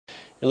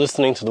You're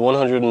listening to the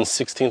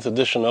 116th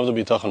edition of the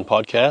Bitachon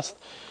podcast.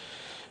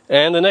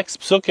 And the next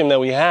psukim that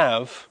we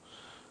have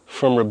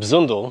from Reb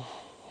Zundel,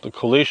 the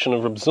collation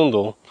of Reb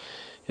Zundel,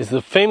 is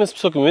the famous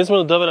psukim,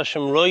 Mizmor David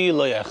Hashem Roi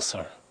Lo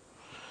Yachsar.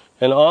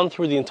 And on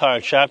through the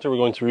entire chapter, we're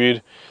going to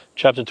read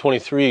chapter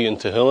 23 in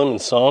Tehillim, in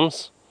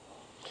Psalms.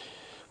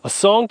 A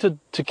song to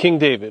King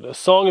David, a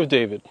song of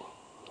David.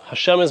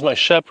 Hashem is my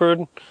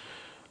shepherd,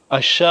 I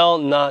shall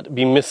not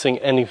be missing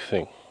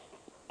anything.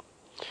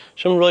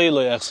 Hashem Roi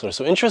Lo Yachsar.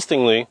 So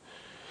interestingly,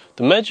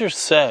 the Medrash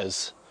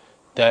says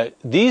that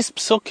these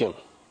psukim,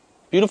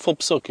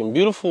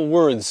 beautiful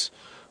words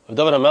of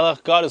David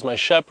HaMelech, God is my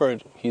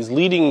shepherd, He's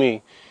leading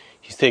me,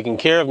 He's taking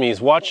care of me, He's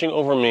watching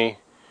over me.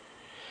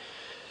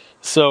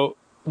 So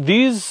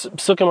these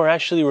psukim are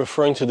actually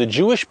referring to the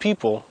Jewish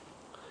people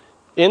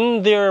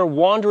in their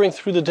wandering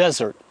through the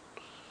desert.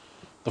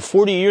 The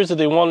 40 years that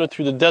they wandered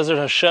through the desert,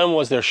 Hashem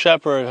was their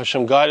shepherd,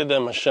 Hashem guided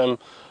them, Hashem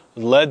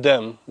led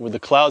them with the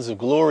clouds of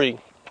glory.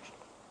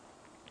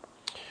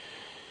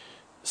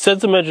 Says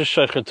the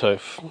Medrash Sheicher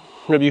Tov,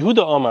 Rabbi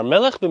Yehuda Amar,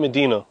 Melech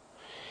b'Medina,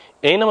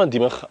 Eina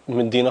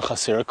Medina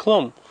Chaser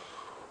Klum.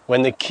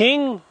 When the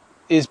king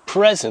is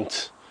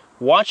present,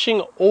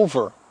 watching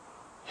over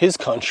his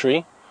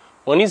country,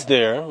 when he's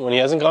there, when he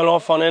hasn't gone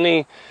off on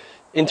any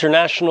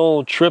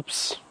international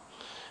trips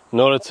in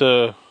order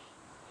to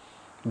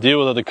deal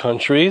with other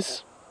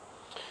countries,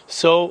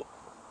 so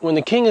when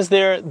the king is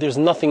there, there's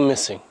nothing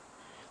missing.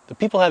 The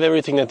people have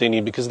everything that they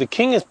need because the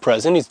king is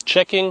present, he's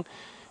checking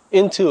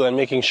into and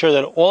making sure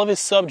that all of his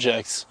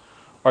subjects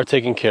are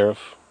taken care of.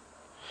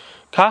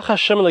 Kach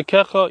Hashem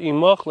lekecha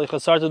imoch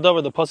lechasarta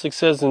davar. The pasuk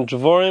says in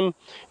Devarim,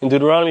 in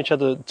Deuteronomy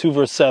chapter 2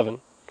 verse 7,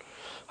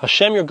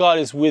 Hashem your God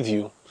is with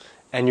you,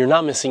 and you're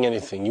not missing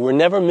anything. You were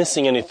never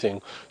missing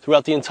anything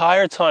throughout the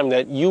entire time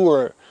that you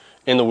were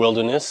in the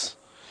wilderness.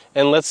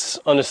 And let's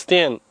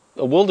understand,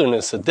 a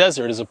wilderness, a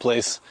desert, is a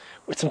place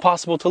where it's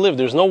impossible to live.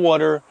 There's no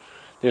water,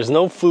 there's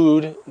no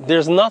food,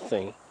 there's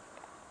nothing.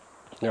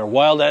 There are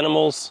wild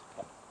animals.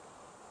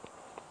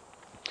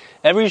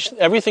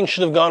 Everything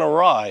should have gone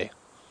awry.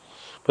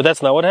 But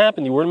that's not what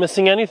happened. You weren't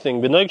missing anything.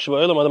 And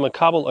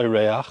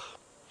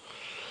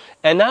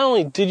not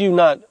only did you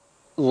not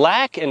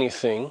lack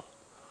anything,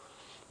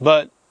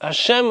 but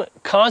Hashem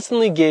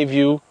constantly gave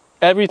you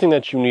everything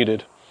that you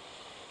needed.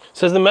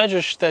 Says the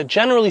Medrash that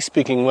generally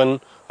speaking,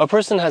 when a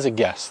person has a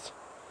guest,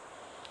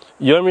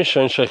 Yom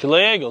Rishon Sheichel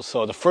Le'egel,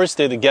 so the first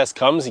day the guest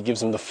comes, he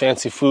gives him the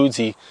fancy foods,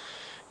 he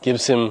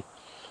gives him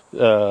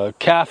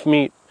calf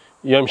meat.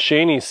 Yom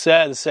Sheni is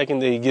sad. The second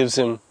day he gives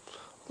him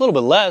a little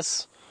bit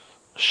less,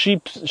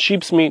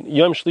 sheep's meat.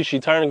 Yom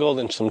Shlishi Tarnagol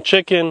and some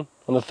chicken.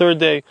 On the third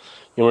day,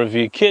 Yom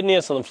Revi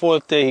kidneys. On the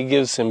fourth day he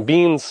gives him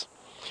beans.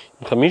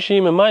 You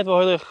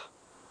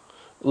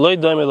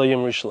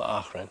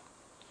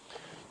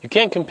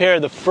can't compare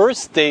the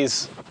first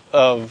days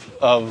of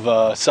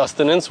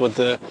sustenance, what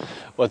the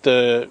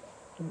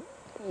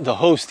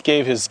host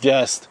gave his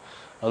guest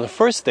on the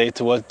first day,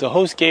 to what the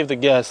host gave the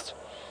guest.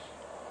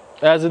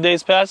 As the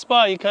days pass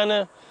by,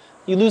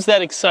 you lose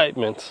that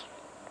excitement.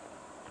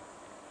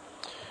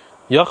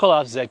 You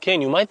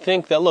might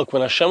think that, look,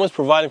 when Hashem was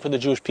providing for the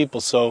Jewish people,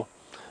 so,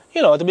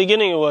 at the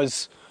beginning it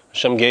was,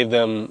 Hashem gave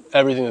them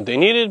everything that they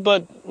needed,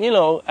 but,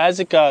 as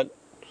the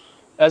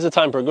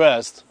time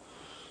progressed,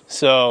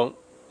 so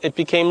it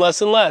became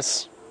less and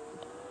less.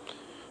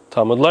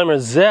 The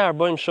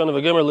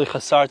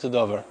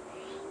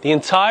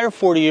entire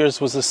 40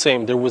 years was the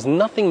same. There was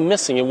nothing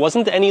missing. It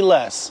wasn't any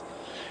less.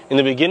 In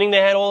the beginning, they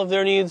had all of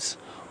their needs,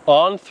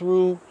 on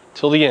through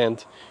till the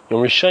end.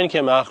 Yom Rishon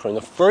came after. And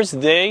the first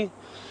day,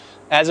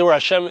 as it were,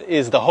 Hashem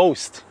is the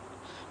host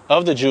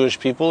of the Jewish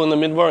people in the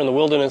Midbar, in the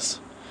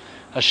wilderness.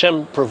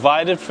 Hashem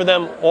provided for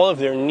them all of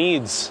their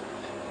needs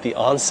at the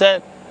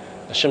onset.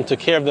 Hashem took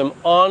care of them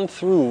on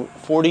through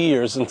 40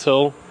 years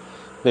until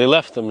they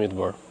left the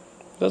Midbar.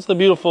 That's the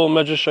beautiful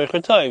Medrash Sheicher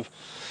Tov.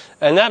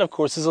 And that, of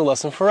course, is a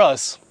lesson for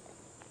us.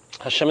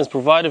 Hashem has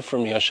provided for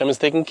me. Hashem has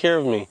taken care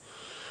of me.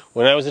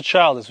 When I was a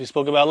child, as we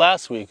spoke about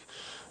last week,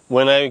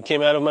 when I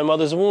came out of my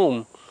mother's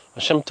womb,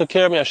 Hashem took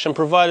care of me, Hashem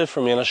provided for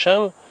me, and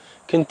Hashem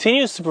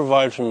continues to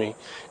provide for me.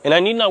 And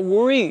I need not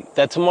worry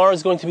that tomorrow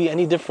is going to be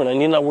any different. I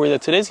need not worry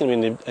that today is going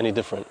to be any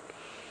different.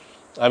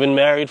 I've been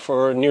married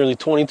for nearly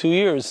 22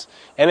 years,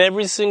 and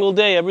every single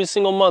day, every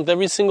single month,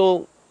 every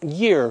single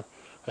year,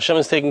 Hashem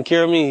has taken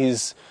care of me.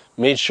 He's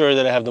made sure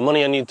that I have the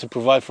money I need to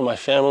provide for my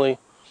family.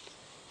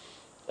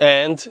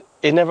 And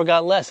it never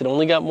got less, it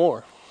only got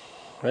more.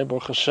 Right,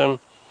 Baruch Hashem.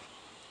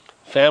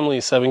 Family,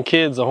 7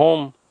 kids, a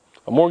home,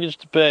 a mortgage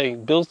to pay,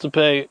 bills to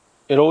pay.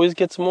 It always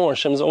gets more.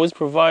 Hashem is always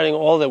providing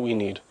all that we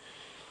need.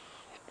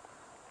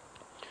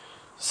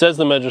 Says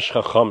the Medrash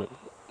Chachamim,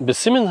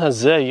 B'simin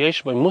hazeh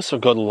yesh by musar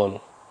gadol lanu.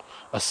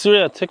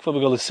 Asuriya tikva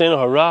b'galisenu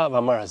hara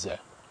v'amar hazeh.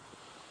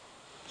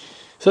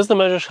 Says the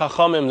Medrash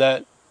Chachamim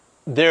that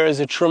there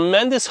is a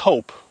tremendous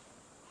hope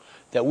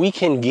that we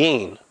can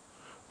gain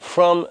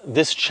from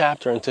this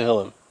chapter in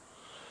Tehillim.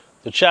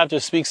 The chapter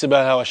speaks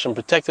about how Hashem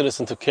protected us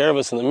and took care of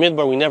us in the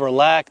Midbar. We never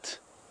lacked.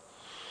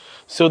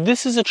 So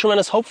this is a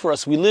tremendous hope for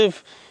us. We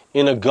live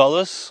in a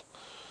gullus.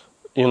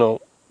 In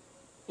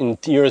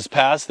years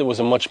past, there was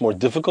a much more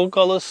difficult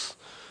gullus.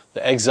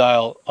 The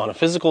exile on a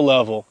physical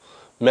level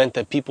meant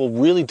that people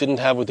really didn't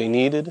have what they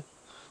needed.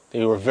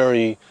 They were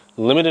very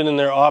limited in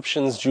their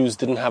options. Jews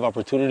didn't have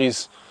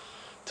opportunities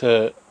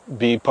to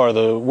be part of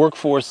the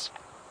workforce.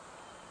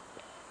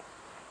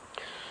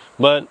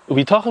 But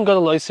Bitachon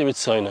gadol l'osei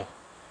ritzono.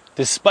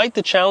 Despite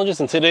the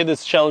challenges, and today the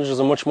challenges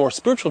are much more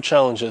spiritual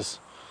challenges,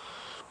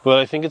 but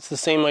I think it's the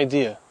same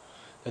idea.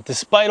 That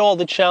despite all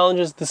the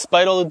challenges,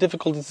 despite all the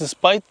difficulties,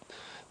 despite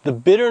the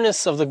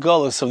bitterness of the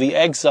gullus, of the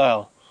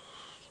exile,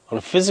 on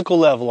a physical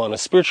level, on a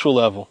spiritual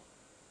level,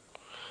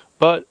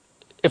 but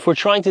if we're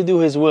trying to do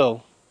His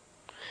will,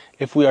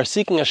 if we are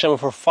seeking Hashem,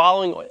 if we're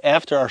following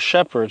after our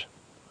shepherd,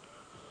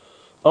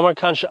 Amar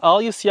kan she'al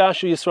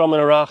yisyashu Yisrael min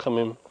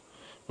harachamim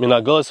min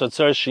hagullus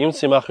hatzaros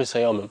sheyimtzei machris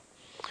hayomim.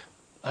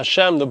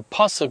 Hashem, the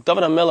pasuk,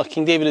 David HaMelech,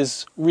 King David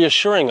is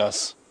reassuring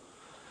us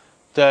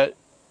that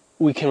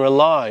we can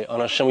rely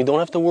on Hashem. We don't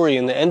have to worry.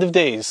 In the end of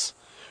days,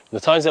 in the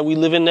times that we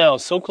live in now,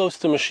 so close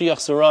to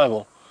Mashiach's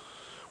arrival,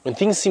 when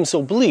things seem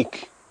so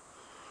bleak,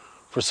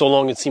 for so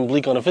long it seemed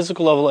bleak on a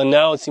physical level, and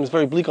now it seems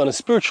very bleak on a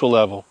spiritual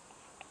level.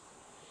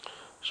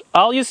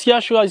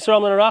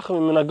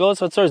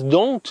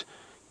 Don't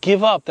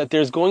give up that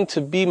there's going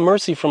to be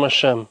mercy from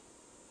Hashem.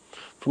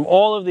 From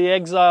all of the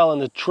exile and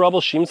the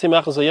trouble, in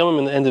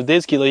the end of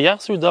days, Hashem,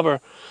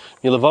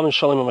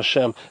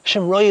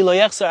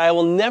 I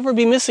will never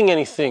be missing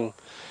anything.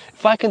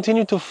 If I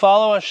continue to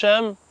follow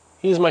Hashem,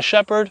 He is my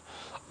shepherd,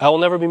 I will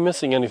never be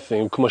missing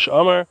anything. Like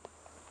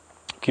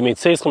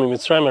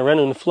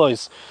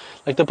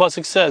the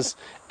pasuk says,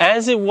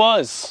 as it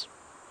was,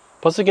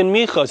 pasuk in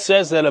Micha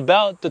says that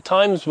about the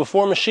times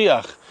before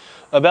Mashiach,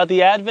 about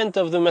the advent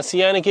of the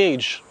Messianic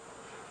age,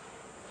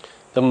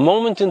 the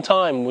moment in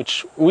time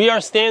which we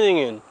are standing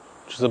in,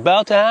 which is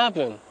about to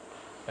happen,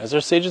 as our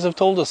sages have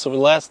told us over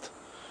the last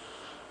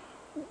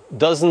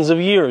dozens of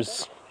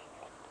years.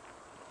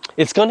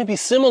 It's going to be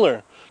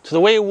similar to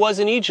the way it was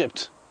in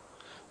Egypt,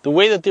 the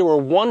way that there were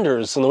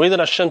wonders and the way that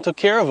Hashem took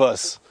care of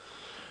us,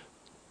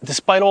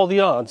 despite all the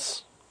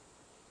odds.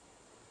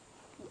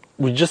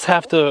 We just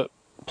have to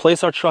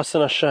place our trust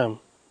in Hashem.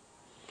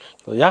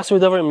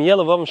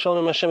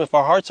 If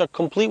our hearts are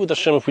complete with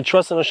Hashem, if we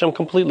trust in Hashem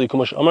completely,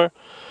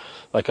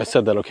 like I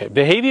said that, okay.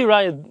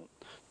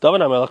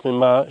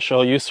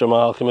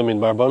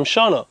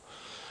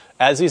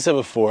 As we said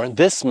before,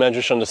 this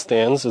Medrash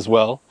understands as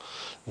well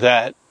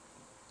that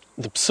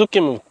the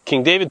psukim of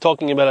King David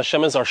talking about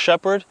Hashem as our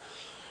shepherd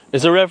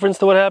is a reference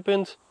to what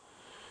happened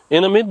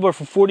in a midbar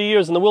for 40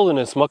 years in the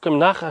wilderness.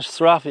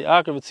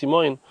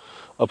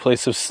 A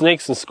place of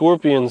snakes and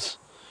scorpions,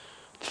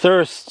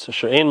 thirst.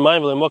 There's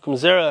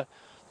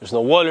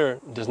no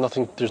water,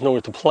 there's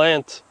nowhere to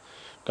plant.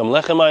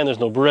 There's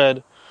no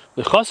bread.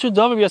 They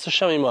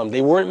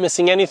weren't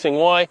missing anything.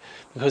 Why?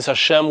 Because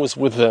Hashem was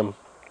with them.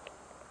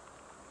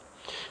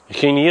 That's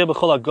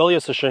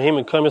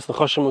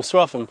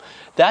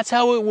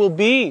how it will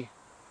be,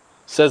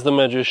 says the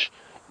Medrash,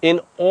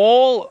 in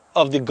all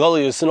of the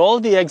Goliaths, in all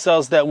of the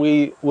exiles that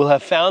we will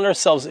have found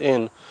ourselves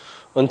in,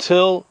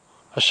 until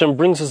Hashem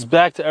brings us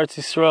back to Eretz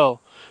Yisrael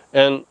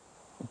and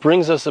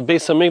brings us a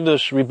Beis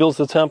HaMikdash, rebuilds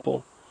the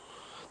temple.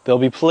 There'll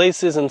be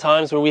places and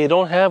times where we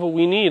don't have what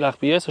we need.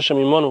 It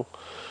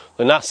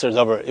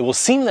will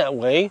seem that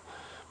way,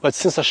 but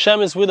since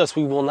Hashem is with us,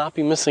 we will not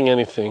be missing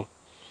anything.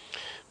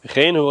 As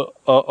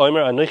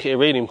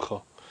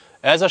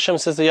Hashem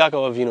says to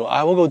Yaakov Avinu,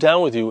 I will go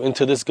down with you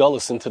into this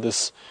gullus, into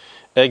this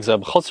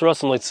exile.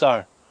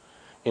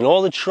 In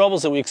all the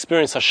troubles that we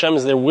experience, Hashem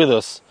is there with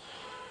us,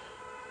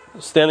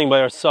 standing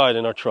by our side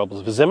in our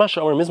troubles. This is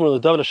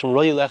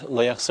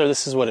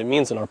what it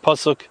means in our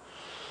pasuk,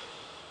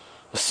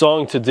 a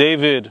song to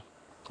David.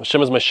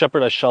 Hashem is my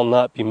shepherd, I shall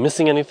not be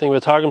missing anything.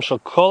 If you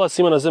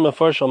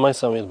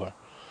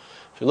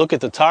look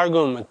at the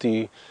Targum, at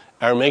the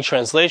Aramaic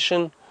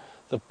translation,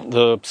 the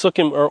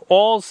psukim are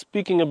all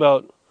speaking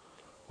about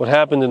what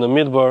happened in the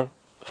Midbar,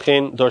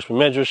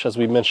 as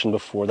we mentioned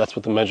before. That's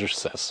what the Medrash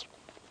says.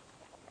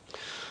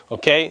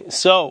 Okay,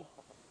 so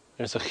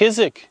there's a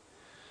chizik,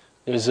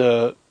 there's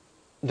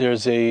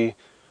a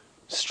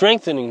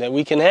strengthening that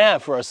we can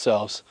have for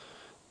ourselves.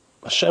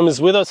 Hashem is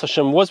with us,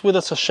 Hashem was with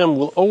us, Hashem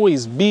will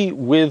always be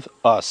with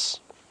us.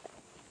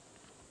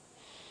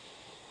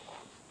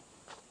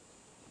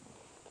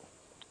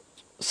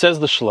 Says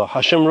the Shlah,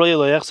 Hashem ro'eh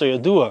lo yachzor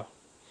yadua,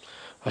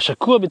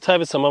 hashakua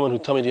b'tayvus hamaman hu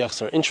tamid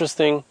yachzor.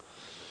 Interesting.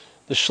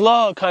 The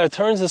Shlah kind of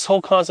turns this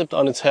whole concept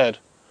on its head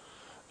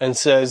and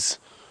says,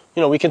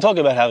 we can talk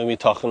about having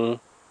bitachon, we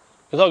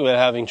can talk about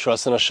having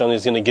trust in Hashem,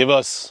 He's going to give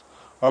us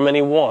our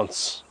many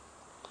wants.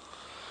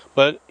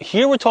 But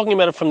here we're talking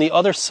about it from the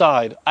other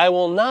side. I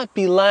will not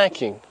be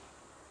lacking.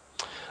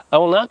 I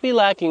will not be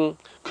lacking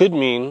could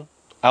mean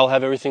I'll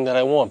have everything that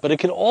I want. But it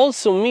could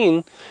also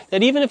mean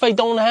that even if I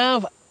don't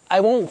have, I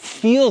won't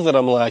feel that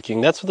I'm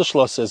lacking. That's what the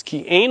Shlosh says.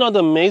 Ki ein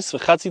adam meis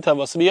v'chatzi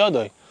tavas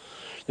biyadai.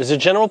 There's a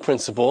general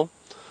principle.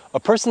 A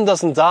person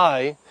doesn't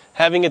die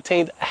having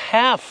attained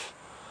half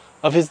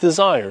of his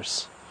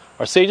desires.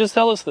 Our sages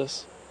tell us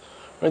this.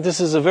 Right? This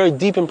is a very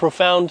deep and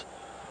profound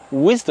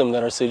wisdom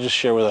that our sages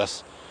share with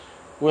us.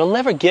 We'll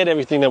never get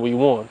everything that we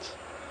want.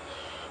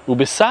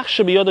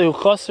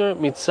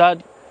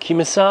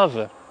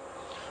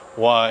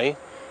 Why?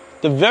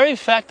 The very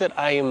fact that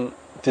I am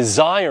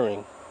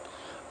desiring,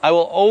 I will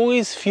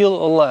always feel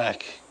a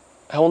lack.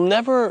 I will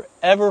never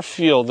ever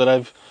feel that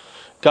I've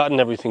gotten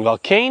everything.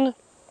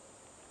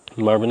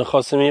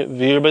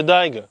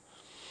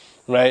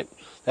 Right?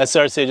 That's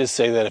our sages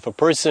say, that if a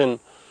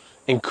person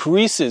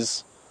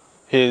increases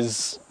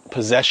his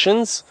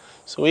possessions,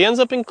 so he ends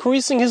up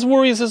increasing his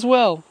worries as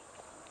well.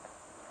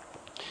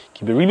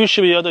 The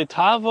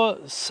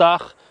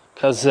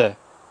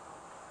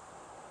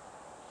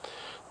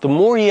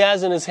more he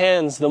has in his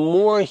hands, the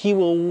more he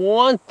will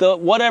want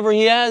whatever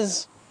he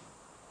has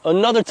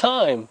another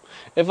time.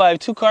 If I have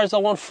 2 cars, I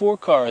want 4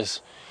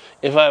 cars.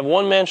 If I have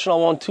 1 mansion, I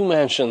want 2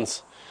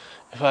 mansions.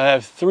 If I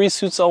have 3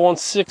 suits, I want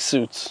 6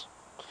 suits.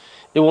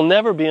 It will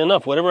never be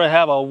enough. Whatever I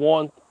have, I'll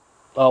want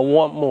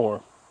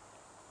more.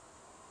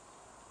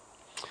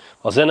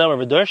 About this,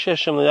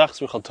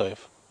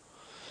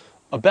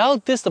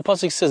 the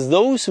pasuk says,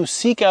 those who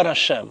seek out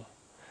Hashem,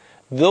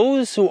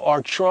 those who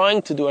are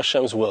trying to do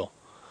Hashem's will,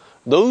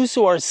 those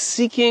who are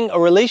seeking a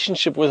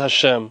relationship with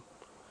Hashem,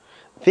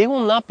 they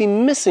will not be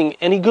missing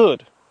any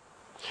good.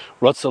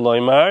 Ratzah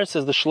Loimar,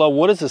 says the Shla,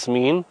 what does this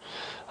mean?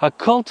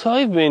 Hakol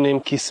tov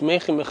beinim ki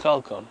smechim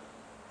bechalkom.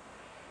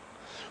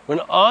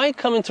 When I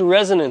come into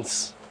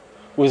resonance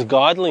with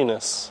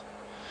godliness,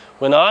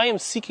 when I am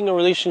seeking a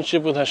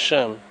relationship with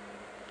Hashem,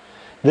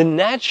 the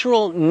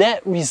natural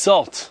net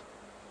result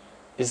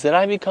is that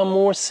I become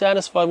more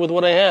satisfied with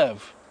what I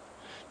have.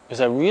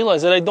 Because I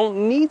realize that I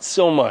don't need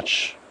so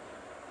much.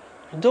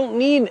 I don't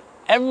need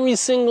every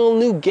single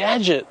new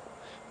gadget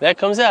that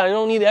comes out. I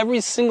don't need every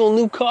single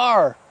new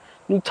car,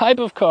 new type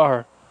of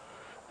car.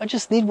 I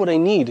just need what I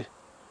need.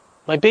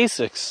 My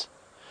basics.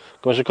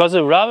 The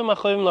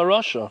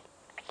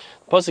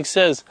pasuk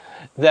says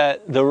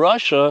that the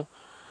Rasha,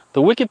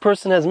 the wicked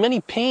person, has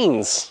many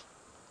pains.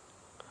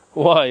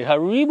 Why?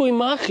 Haribui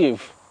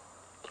machiv.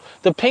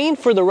 The pain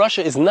for the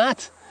Rasha is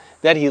not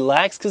that he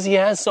lacks because he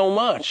has so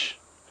much.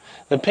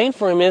 The pain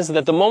for him is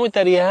that the moment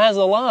that he has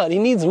a lot, he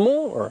needs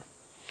more.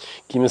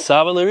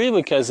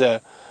 Because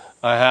I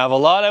have a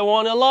lot, I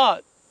want a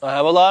lot. I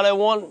have a lot, I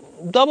want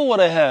double what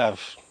I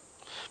have.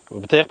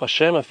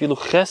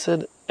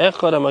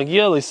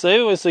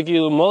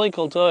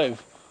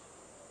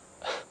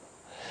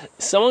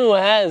 Someone who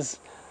has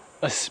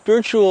a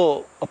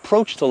spiritual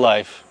approach to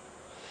life,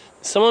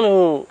 someone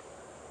who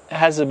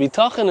has a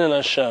bitachon in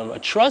Hashem, a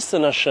trust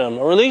in Hashem,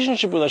 a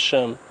relationship with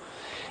Hashem.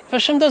 If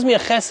Hashem does me a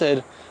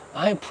chesed,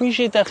 I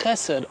appreciate that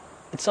chesed.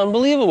 It's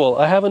unbelievable.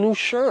 I have a new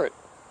shirt.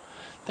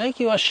 Thank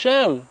you,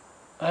 Hashem.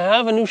 I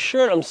have a new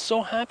shirt. I'm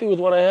so happy with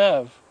what I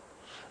have.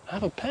 I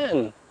have a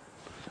pen.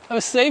 I have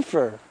a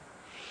sefer.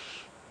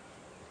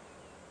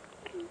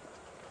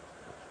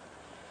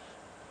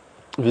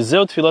 And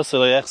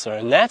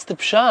that's the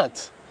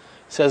pshat,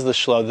 says the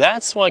Shla.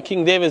 That's why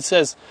King David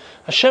says,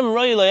 Hashem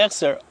roi lo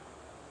yechzer.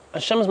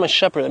 Hashem is my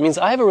shepherd. That means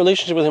I have a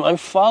relationship with Him. I'm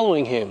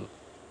following Him.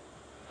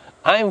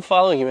 I am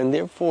following Him, and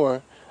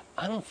therefore,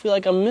 I don't feel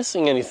like I'm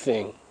missing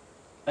anything.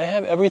 I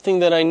have everything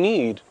that I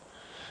need.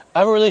 I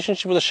have a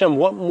relationship with Hashem.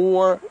 What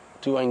more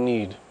do I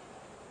need?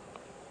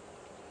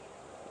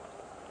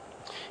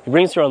 He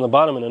brings here on the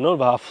bottom in a note,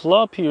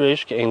 Hafla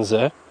piresh ke'en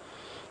zeh.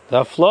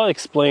 The Hafla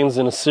explains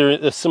in a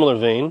similar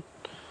vein,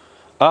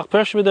 Ach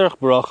persh b'derech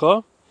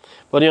bracha,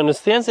 but he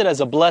understands it as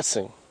a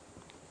blessing.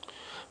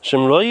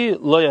 Hashem roi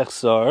lo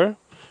yachzar,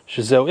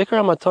 shezeu ikar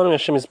hamatanim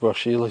Hashem yisbarach,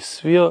 she'lo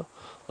yisvia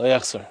lo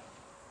yachzar.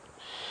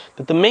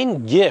 That the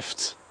main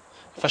gift,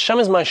 if Hashem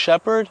is my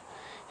shepherd,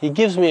 He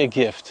gives me a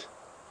gift.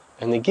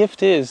 And the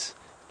gift is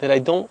that I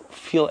don't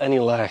feel any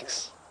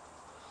lacks.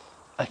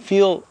 I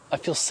feel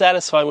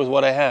satisfied with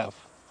what I have.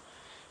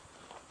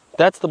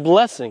 That's the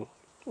blessing.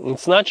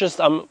 It's not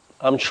just I'm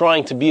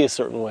trying to be a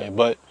certain way,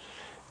 but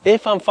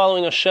if I'm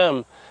following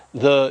Hashem,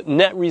 the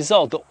net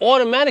result, the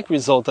automatic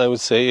result, I would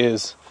say,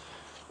 is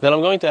that I'm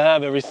going to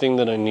have everything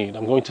that I need.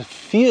 I'm going to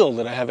feel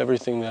that I have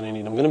everything that I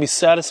need. I'm going to be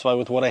satisfied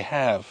with what I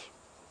have.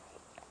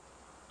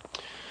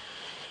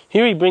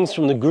 Here he brings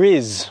from the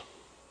Griz,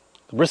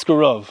 the Brisker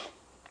Rav,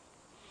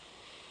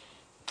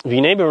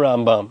 V'nei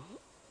Rambam,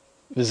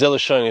 V'zel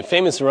Hashem, a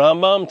famous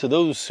Rambam to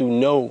those who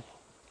know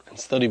and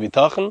study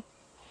Bitachon.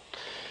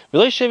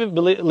 V'lei shevet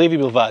Levi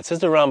bilvad, says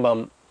the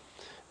Rambam,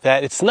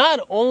 that it's not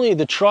only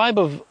the tribe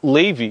of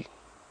Levi,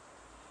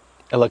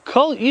 ela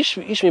kol ish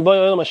v'ish mibai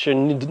olam asher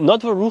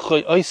nodva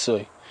ruchoi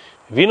oisoi,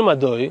 v'inu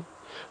madoi,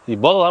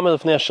 v'yibol alam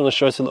elefnei Hashem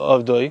l'shorsi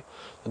l'avdoi,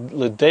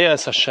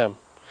 l'deas Hashem.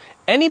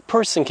 Any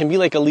person can be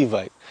like a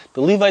Levite.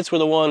 The Levites were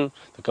the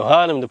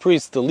Kohanim, the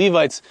priests, the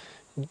Levites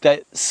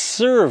that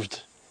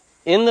served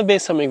in the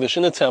Beis HaMikdash,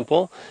 in the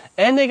temple,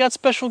 and they got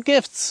special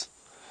gifts.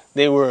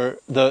 They were,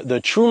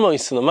 the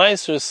Trumos and the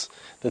Maasros,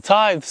 the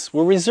tithes,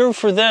 were reserved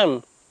for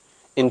them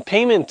in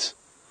payment,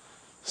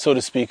 so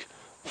to speak,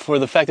 for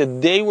the fact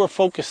that they were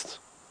focused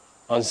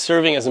on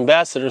serving as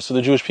ambassadors for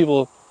the Jewish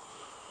people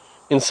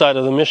inside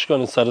of the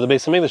Mishkan, inside of the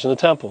Beis HaMikdash, in the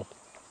temple.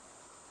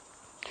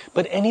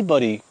 But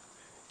anybody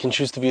can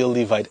choose to be a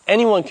Levite.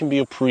 Anyone can be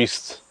a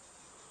priest.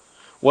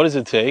 What does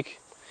it take?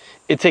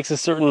 It takes a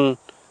certain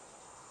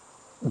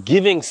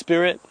giving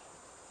spirit.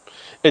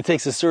 It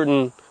takes a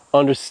certain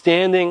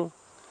understanding,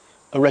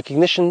 a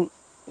recognition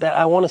that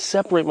I want to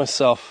separate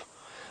myself.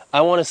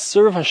 I want to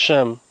serve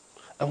Hashem.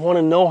 I want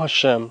to know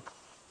Hashem.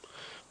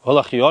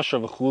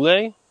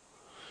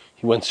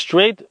 He went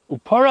straight. He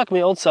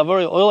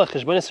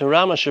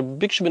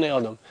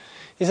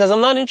says,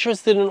 I'm not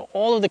interested in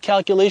all of the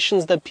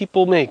calculations that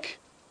people make.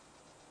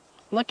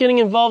 I'm not getting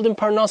involved in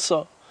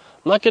parnasa.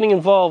 I'm not getting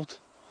involved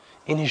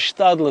in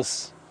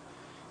hishtadlus,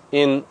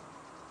 in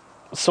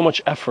so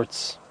much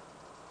efforts.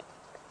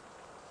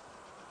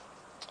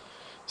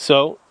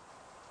 So,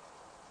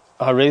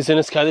 and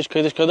this kind of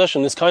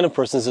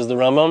person, says the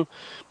Rambam,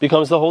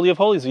 becomes the Holy of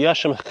Holies.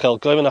 Hashem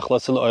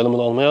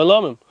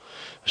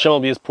will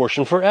be his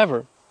portion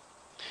forever.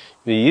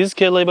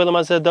 Hashem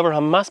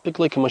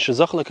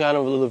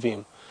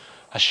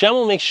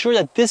will make sure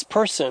that this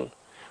person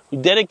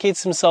who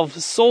dedicates himself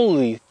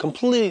solely,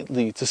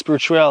 completely to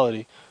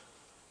spirituality,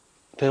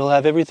 that he'll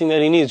have everything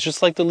that he needs,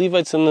 just like the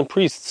Levites and the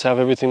priests have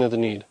everything that they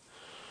need.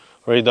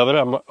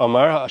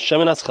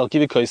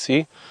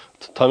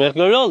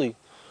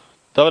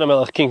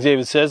 King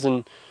David says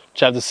in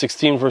chapter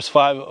 16, verse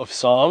 5 of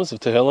Psalms, of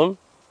Tehillim,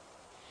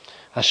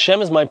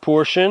 Hashem is my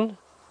portion,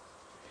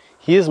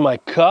 He is my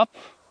cup,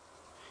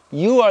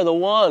 you are the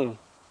one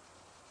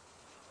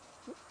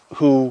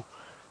who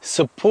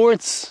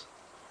supports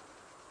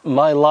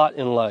my lot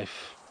in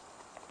life.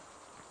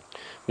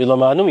 Even though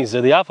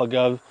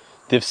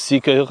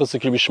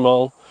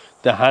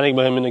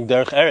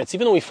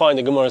we find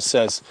the Gemara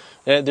says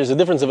there's a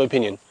difference of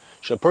opinion.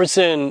 Should a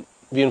person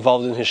be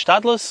involved in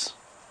hishtadlus,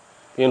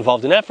 be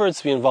involved in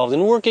efforts, be involved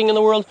in working in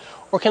the world,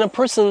 or can a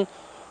person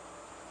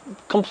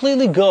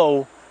completely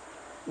go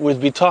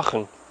with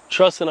bitachon,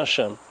 trust in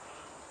Hashem?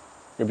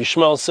 Rabbi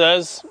Shmuel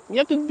says you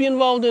have to be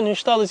involved in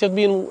hishtadlus, you have to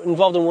be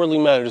involved in worldly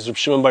matters. Rabbi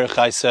Shimon Bar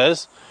Yochai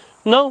says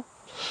no.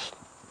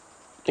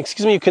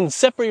 You can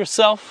separate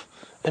yourself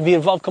and be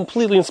involved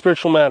completely in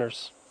spiritual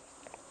matters.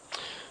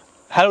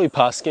 How do we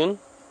paskin?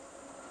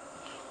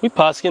 We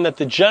paskin that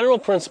the general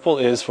principle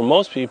is, for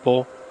most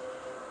people,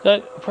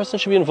 that a person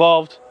should be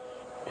involved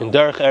in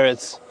derech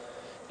eretz,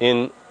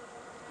 in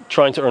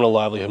trying to earn a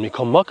livelihood.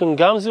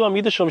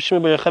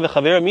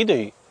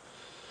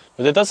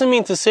 But that doesn't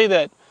mean to say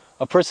that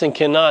a person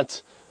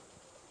cannot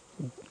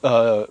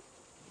go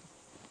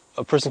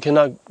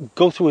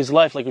through his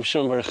life like Rav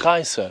Shimon Bar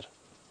Yochai said.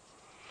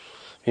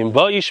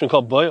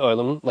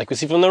 Like we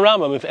see from the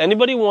Rambam, if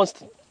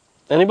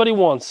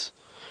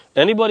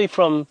anybody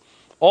from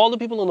all the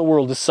people in the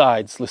world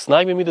decides, you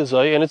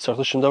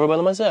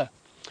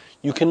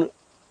can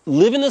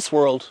live in this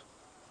world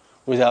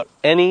without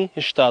any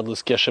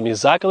hishtadlus.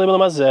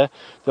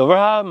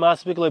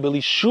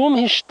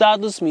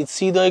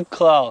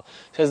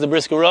 Says the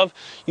Brisker Rav,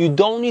 you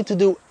don't need to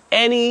do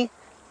any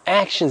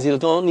actions, you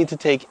don't need to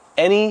take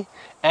any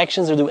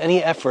actions or do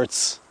any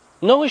efforts.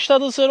 No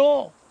hishtadlus at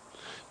all.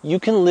 You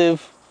can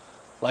live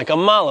like a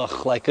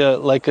malach, like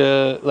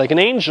an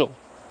angel.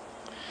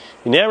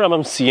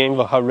 Interestingly,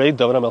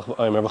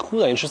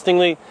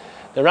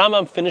 the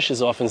Rambam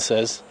finishes off and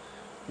says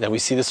that we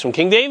see this from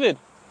King David.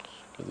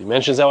 He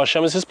mentions how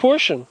Hashem is his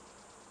portion.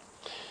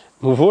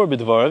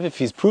 If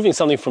he's proving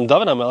something from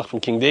David HaMelech,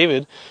 from King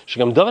David,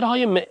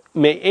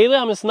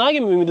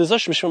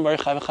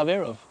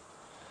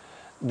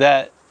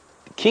 that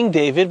King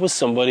David was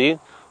somebody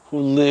who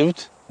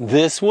lived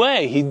this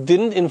way. He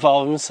didn't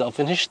involve himself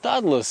in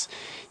hishtadlus.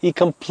 He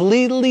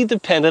completely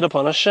depended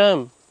upon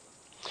Hashem.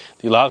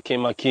 Otherwise,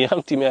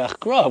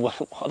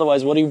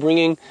 what are you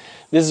bringing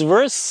this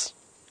verse?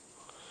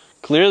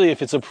 Clearly,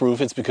 if it's a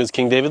proof, it's because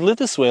King David lived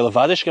this way. Clearly,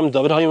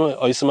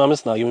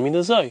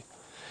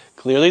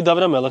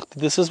 David HaMelech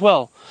did this as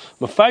well.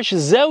 This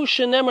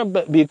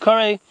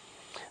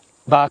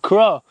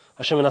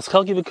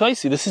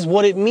is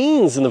what it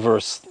means in the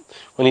verse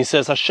when he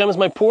says, Hashem is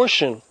my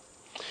portion.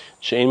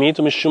 King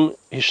David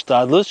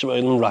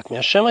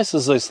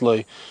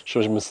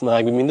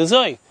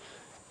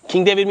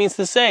means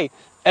to say,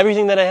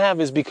 everything that I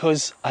have is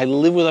because I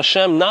live with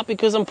Hashem, not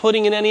because I'm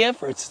putting in any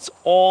efforts. It's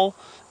all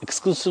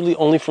exclusively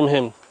only from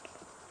Him.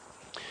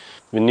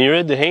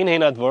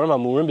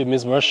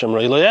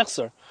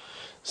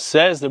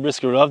 Says the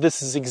Brisker Rav,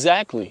 this is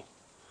exactly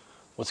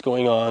what's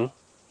going on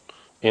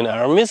in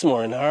our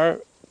Mizmor, in our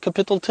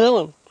Kapitel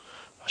Tehillim.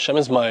 Hashem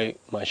is my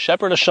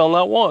shepherd, I shall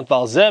not want.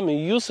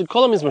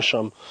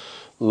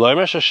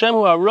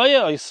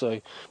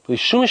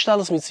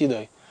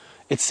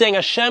 It's saying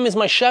Hashem is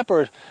my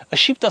shepherd. A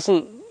sheep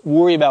doesn't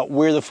worry about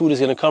where the food is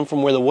going to come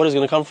from, where the water is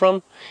going to come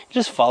from. He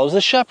just follows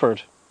the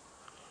shepherd.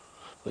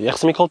 I'm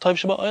not going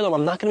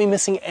to be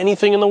missing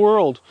anything in the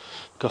world.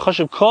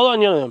 Hashem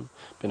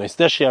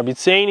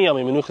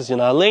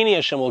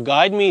will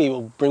guide me. He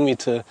will bring me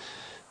to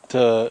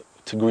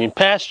green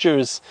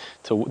pastures,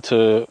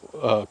 to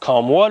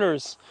calm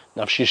waters.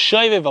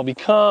 I'll be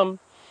calm.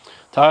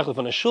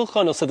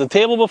 He'll set the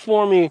table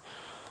before me.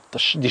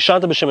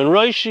 Dishanta b'shem and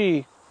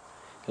roishi.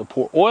 He'll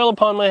pour oil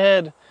upon my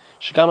head.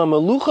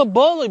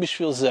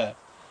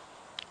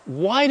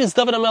 Why does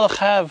David HaMelech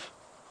have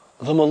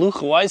the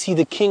Malucha? Why is he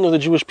the king of the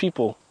Jewish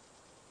people?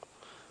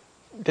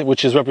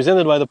 Which is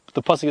represented by the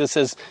pasuk that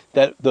says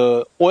that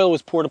the oil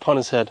was poured upon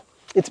his head.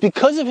 It's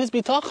because of his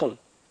Bitachon.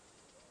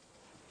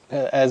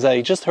 As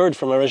I just heard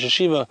from my Rosh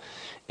Yeshiva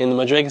in the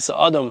Madregas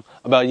Adam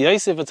about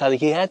Yosef HaTzadik,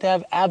 he had to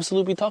have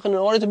absolute Bitachon in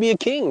order to be a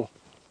king.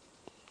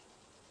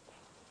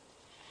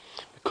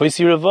 Pasuk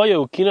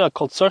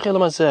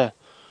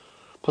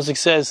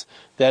says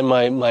that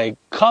my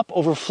cup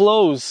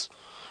overflows,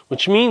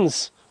 which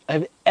means I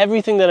have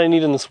everything that I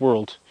need in this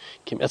world.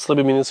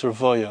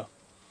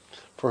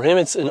 For him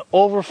it's an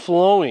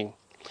overflowing.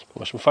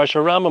 Like the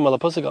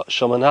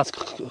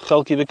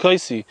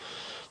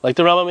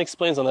Rambam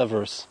explains on that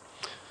verse.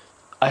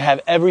 I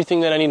have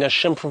everything that I need.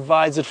 Hashem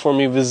provides it for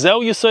me. This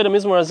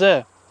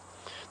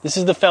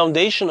is the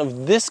foundation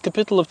of this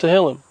kapitel of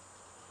Tehillim,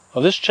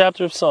 of this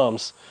chapter of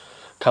Psalms.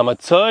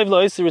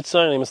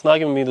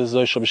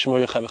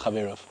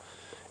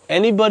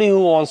 Anybody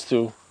who wants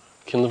to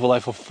can live a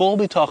life of full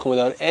bitachon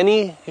without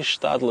any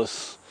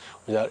hishtadlus,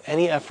 without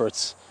any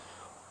efforts.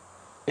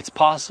 It's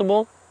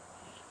possible.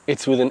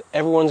 It's within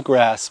everyone's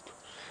grasp.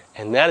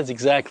 And that is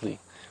exactly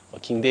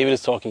what King David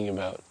is talking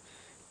about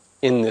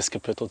in this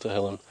kapitel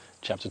Tehillim,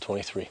 chapter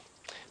 23.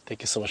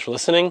 Thank you so much for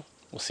listening.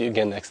 We'll see you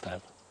again next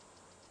time.